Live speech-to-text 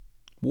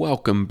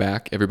Welcome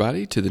back,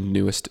 everybody, to the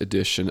newest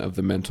edition of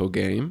The Mental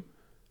Game.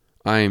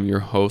 I am your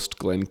host,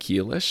 Glenn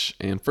Keelish,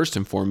 and first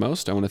and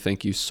foremost, I want to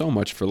thank you so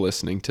much for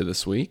listening to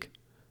this week.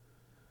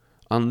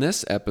 On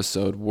this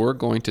episode, we're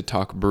going to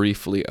talk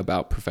briefly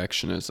about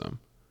perfectionism.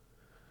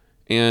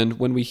 And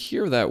when we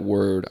hear that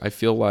word, I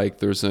feel like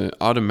there's an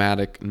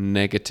automatic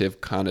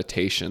negative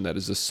connotation that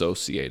is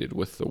associated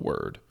with the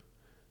word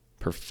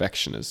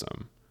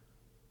perfectionism.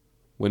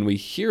 When we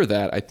hear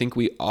that, I think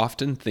we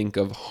often think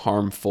of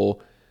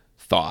harmful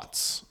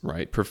thoughts,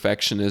 right?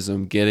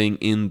 Perfectionism getting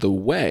in the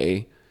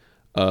way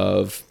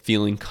of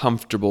feeling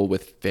comfortable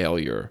with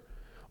failure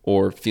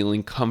or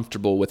feeling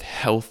comfortable with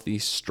healthy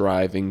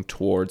striving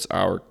towards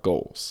our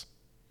goals.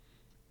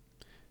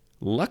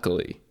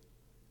 Luckily,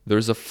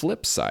 there's a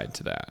flip side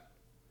to that,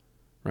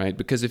 right?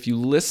 Because if you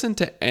listen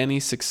to any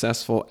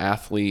successful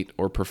athlete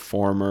or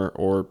performer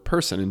or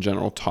person in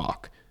general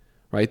talk,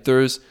 right,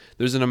 there's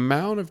an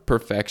amount of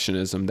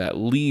perfectionism that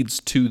leads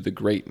to the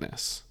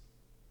greatness,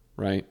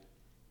 right?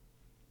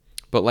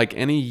 But like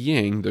any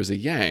yin, there's a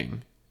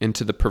yang. And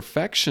to the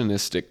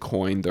perfectionistic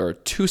coin, there are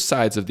two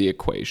sides of the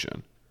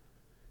equation.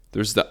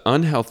 There's the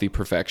unhealthy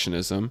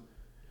perfectionism,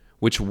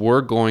 which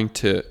we're going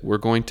to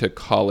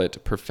call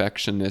it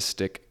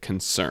perfectionistic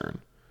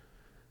concern.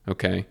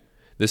 Okay?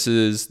 This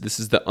is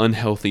the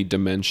unhealthy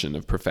dimension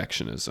of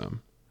perfectionism.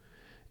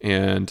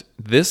 And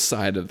this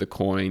side of the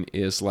coin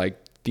is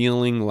like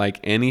feeling like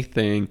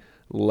anything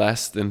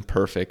less than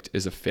perfect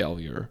is a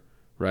failure,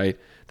 right?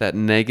 That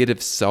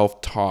negative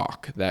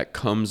self-talk that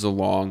comes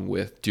along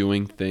with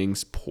doing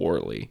things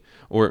poorly,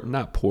 or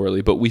not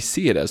poorly, but we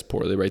see it as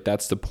poorly, right?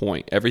 That's the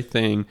point.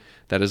 Everything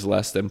that is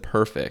less than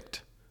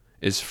perfect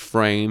is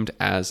framed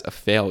as a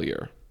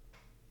failure.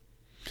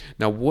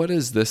 Now, what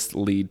does this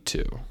lead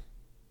to?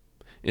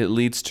 It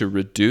leads to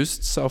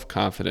reduced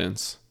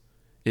self-confidence.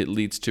 It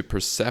leads to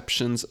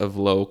perceptions of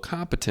low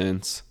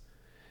competence,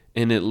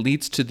 and it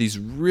leads to these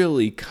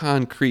really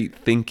concrete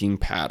thinking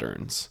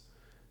patterns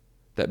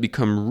that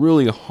become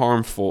really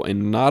harmful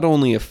and not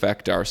only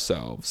affect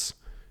ourselves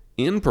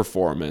in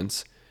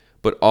performance,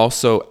 but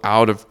also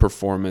out of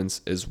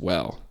performance as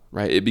well,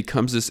 right? It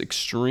becomes this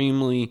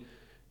extremely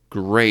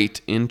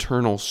great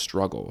internal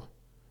struggle,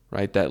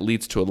 right? That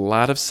leads to a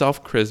lot of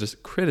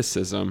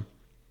self-criticism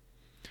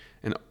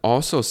and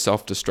also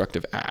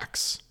self-destructive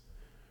acts,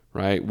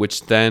 right?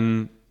 Which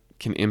then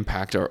can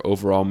impact our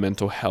overall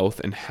mental health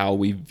and how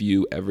we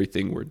view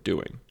everything we're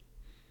doing.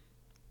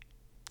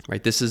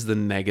 Right? This is the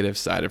negative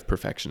side of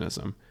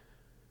perfectionism,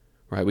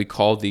 right? We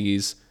call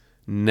these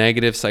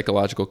negative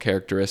psychological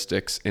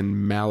characteristics and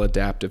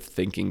maladaptive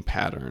thinking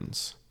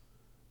patterns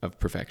of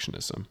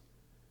perfectionism.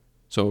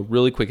 So a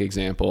really quick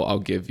example I'll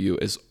give you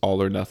is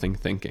all or nothing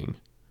thinking,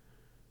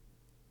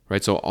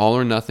 right? So all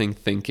or nothing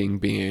thinking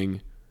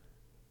being,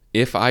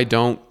 if I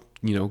don't,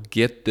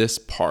 get this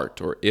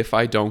part, or if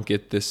I don't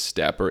get this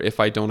step, or if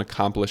I don't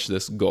accomplish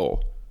this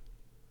goal,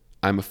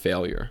 I'm a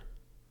failure.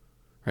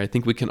 Right? I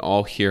think we can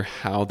all hear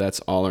how that's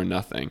all or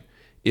nothing.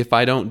 If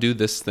I don't do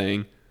this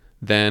thing,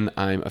 then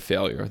I'm a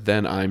failure.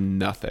 Then I'm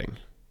nothing.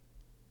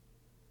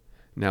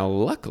 Now,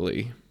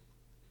 luckily,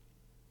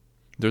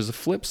 there's a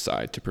flip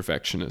side to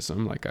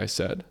perfectionism, like I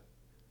said.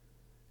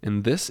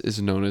 And this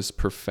is known as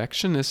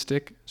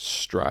perfectionistic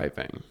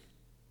striving.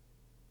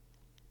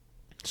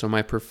 So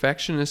my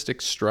perfectionistic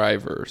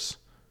strivers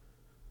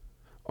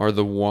are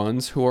the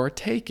ones who are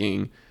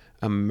taking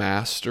a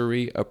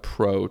mastery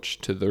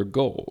approach to their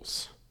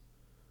goals.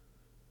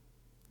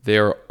 They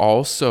are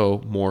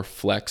also more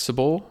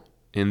flexible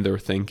in their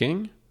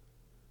thinking,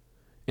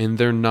 and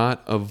they're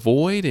not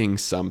avoiding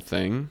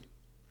something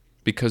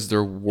because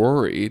they're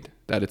worried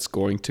that it's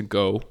going to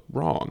go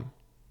wrong.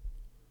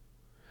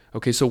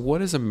 Okay, so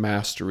what is a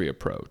mastery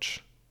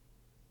approach?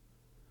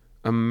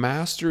 A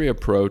mastery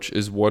approach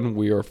is one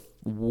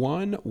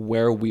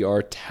where we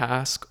are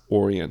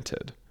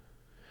task-oriented.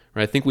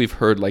 Right? I think we've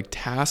heard like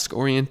task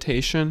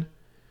orientation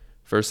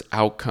versus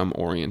outcome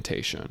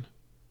orientation.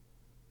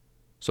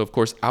 So of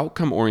course,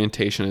 outcome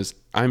orientation is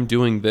I'm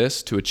doing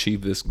this to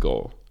achieve this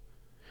goal,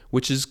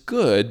 which is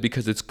good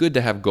because it's good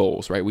to have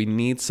goals, right? We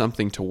need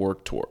something to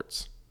work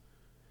towards.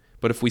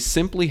 But if we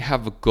simply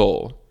have a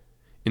goal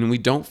and we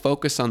don't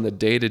focus on the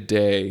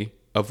day-to-day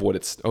of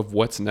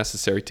what's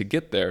necessary to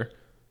get there,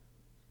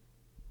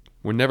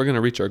 we're never going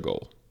to reach our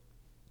goal.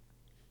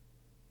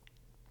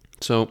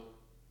 So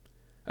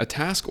a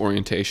task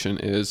orientation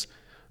is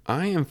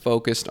I am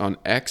focused on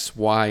X,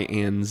 Y,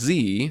 and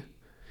Z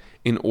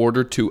in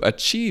order to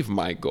achieve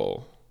my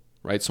goal,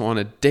 right? So on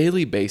a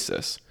daily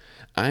basis,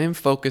 I am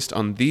focused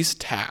on these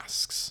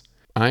tasks.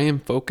 I am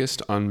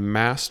focused on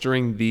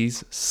mastering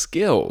these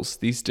skills,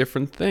 these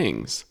different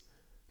things,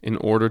 in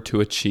order to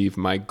achieve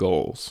my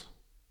goals.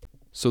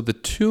 So the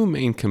two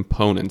main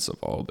components of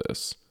all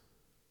this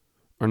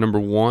are, number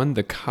one,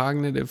 the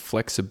cognitive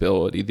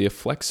flexibility, the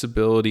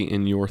flexibility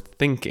in your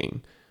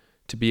thinking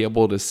to be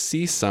able to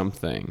see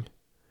something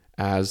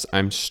as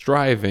I'm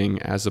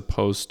striving as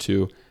opposed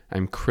to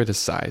I'm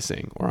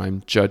criticizing or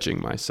I'm judging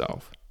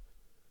myself.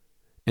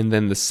 And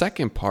then the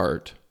second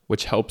part,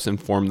 which helps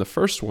inform the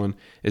first one,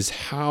 is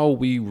how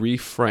we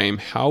reframe,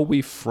 how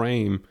we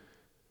frame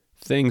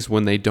things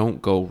when they don't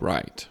go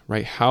right?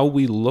 How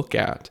we look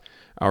at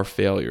our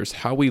failures,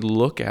 how we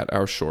look at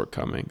our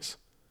shortcomings.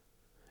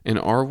 And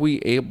are we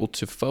able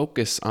to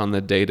focus on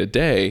the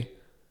day-to-day?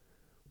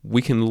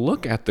 We can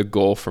look at the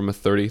goal from a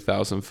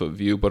 30,000 foot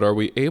view, but are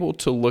we able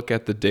to look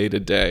at the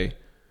day-to-day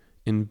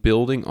and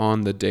building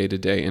on the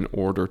day-to-day in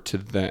order to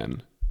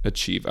then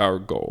achieve our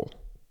goal?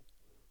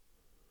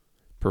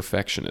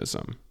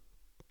 Perfectionism.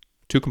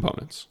 Two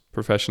components: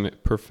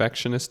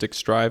 perfectionistic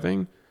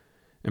striving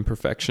and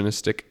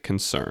perfectionistic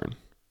concern.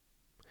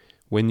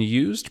 When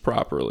used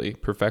properly,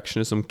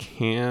 perfectionism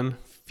can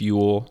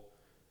fuel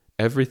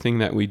everything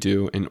that we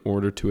do in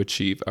order to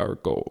achieve our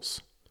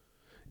goals,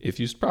 if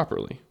used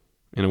properly.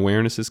 And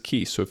awareness is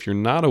key. So if you're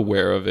not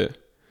aware of it,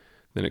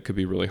 then it could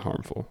be really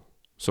harmful.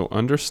 So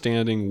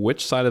understanding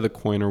which side of the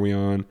coin are we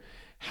on,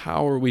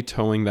 how are we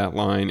towing that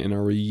line, and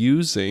are we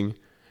using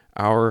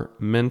our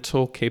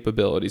mental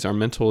capabilities, our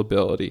mental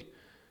ability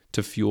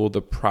to fuel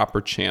the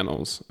proper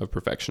channels of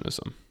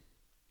perfectionism.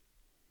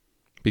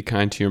 Be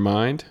kind to your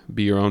mind,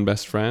 be your own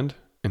best friend,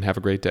 and have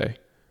a great day.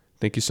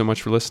 Thank you so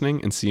much for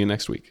listening, and see you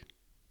next week.